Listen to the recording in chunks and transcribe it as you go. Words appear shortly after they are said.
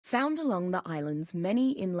Found along the island's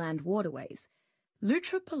many inland waterways,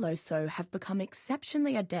 Lutra peloso have become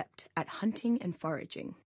exceptionally adept at hunting and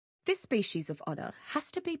foraging. This species of otter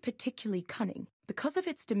has to be particularly cunning because of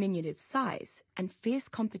its diminutive size and fierce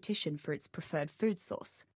competition for its preferred food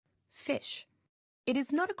source, fish. It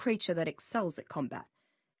is not a creature that excels at combat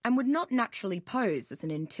and would not naturally pose as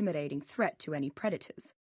an intimidating threat to any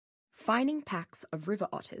predators. Finding packs of river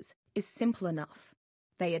otters is simple enough.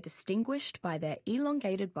 They are distinguished by their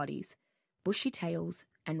elongated bodies, bushy tails,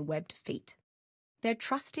 and webbed feet. Their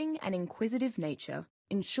trusting and inquisitive nature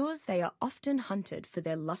ensures they are often hunted for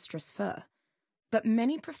their lustrous fur, but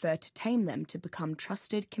many prefer to tame them to become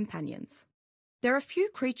trusted companions. There are few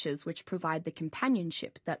creatures which provide the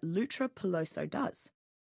companionship that Lutra peloso does.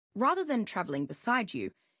 Rather than travelling beside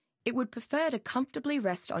you, it would prefer to comfortably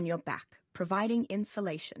rest on your back, providing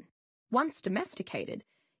insulation. Once domesticated,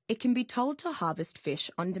 it can be told to harvest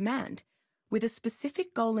fish on demand, with a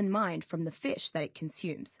specific goal in mind from the fish that it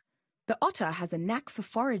consumes. The otter has a knack for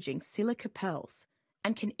foraging silica pearls,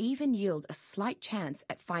 and can even yield a slight chance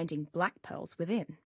at finding black pearls within.